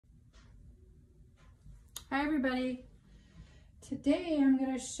Hi everybody. Today I'm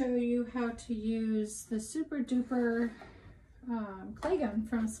going to show you how to use the Super Duper clay gun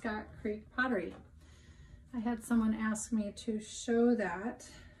from Scott Creek Pottery. I had someone ask me to show that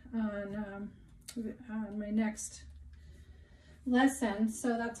on my next lesson,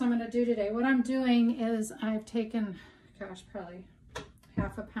 so that's what I'm going to do today. What I'm doing is I've taken, gosh, probably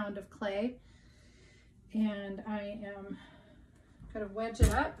half a pound of clay, and I am going to wedge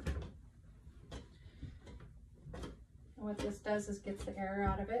it up. What this does is gets the air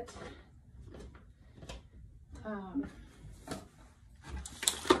out of it.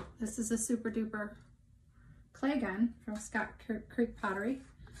 This is a Super Duper clay gun from Scott Creek Pottery.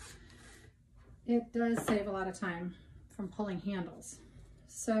 It does save a lot of time from pulling handles.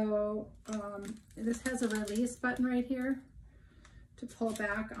 So this has a release button right here to pull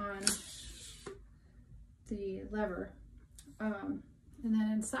back on the lever. And then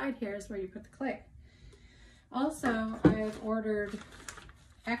inside here is where you put the clay. Also, I've ordered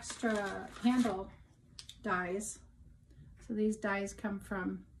extra handle dies. So these dies come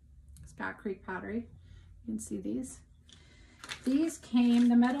from Scott Creek Pottery. You can see these. These came,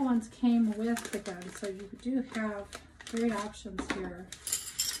 the metal ones came with the gun, so you do have great options here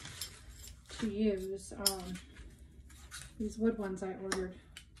to use. These wood ones I ordered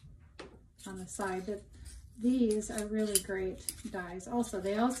on the side, but these are really great dies. Also,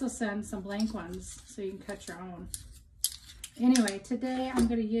 they also send some blank ones so you can cut your own. Anyway, today I'm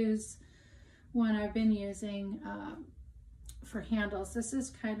going to use one I've been using for handles. This is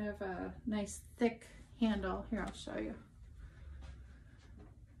kind of a nice thick handle. Here, I'll show you.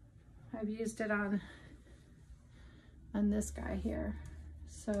 I've used it on this guy here.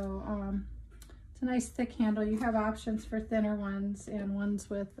 So it's a nice thick handle. You have options for thinner ones and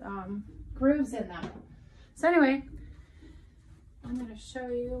ones with grooves in them. So anyway, I'm going to show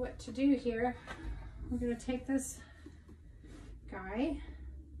you what to do here. We're going to take this guy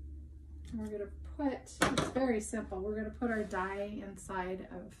and we're going to put, it's very simple, we're going to put our die inside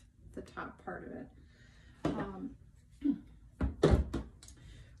of the top part of it.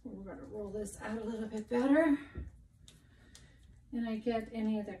 We're going to roll this out a little bit better. And I get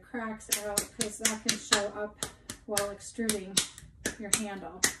any of the cracks out because that can show up while extruding your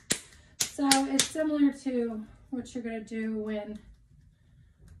handle. So it's similar to what you're going to do when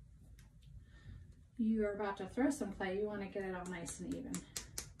you are about to throw some clay. You want to get it all nice and even.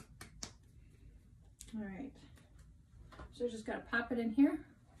 All right. So just got to pop it in here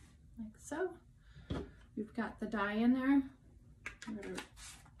like so. We've got the die in there. I'm going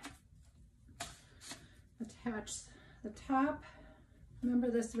to attach the top.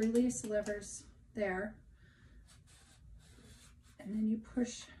 Remember this release lever's there. And then you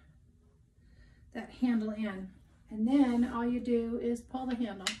push that handle in, and then all you do is pull the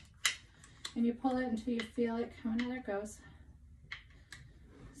handle, and you pull it until you feel it coming. There it goes.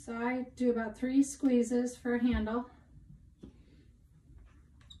 So I do about 3 squeezes for a handle,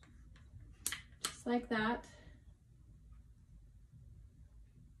 just like that.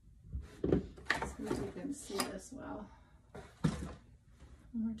 Let's see if you can see this well.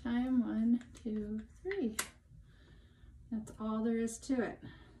 One more time. 1, 2, 3. That's all there is to it.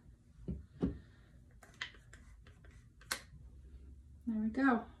 There we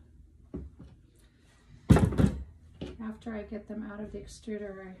go. After I get them out of the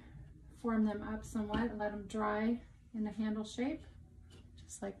extruder, I form them up somewhat and let them dry in the handle shape,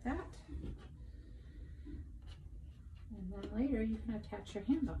 just like that. And then later you can attach your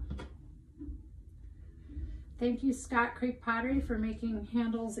handle. Thank you, Scott Creek Pottery, for making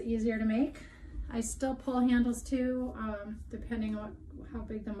handles easier to make. I still pull handles too, depending on how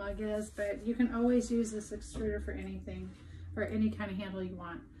big the mug is, but you can always use this extruder for anything, or any kind of handle you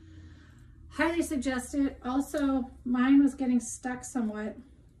want. Highly suggest it. Also, mine was getting stuck somewhat,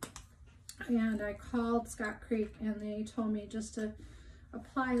 and I called Scott Creek and they told me just to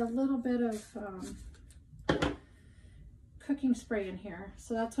apply a little bit of cooking spray in here.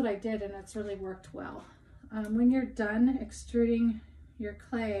 So that's what I did, and it's really worked well. When you're done extruding your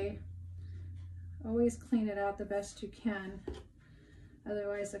clay, always clean it out the best you can.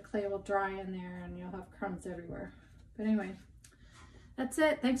 Otherwise the clay will dry in there and you'll have crumbs everywhere. But anyway, that's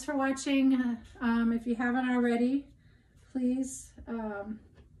it. Thanks for watching. If you haven't already, please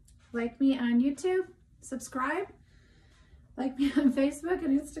like me on YouTube, subscribe, like me on Facebook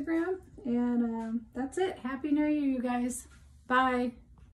and Instagram, and that's it. Happy New Year, you guys. Bye.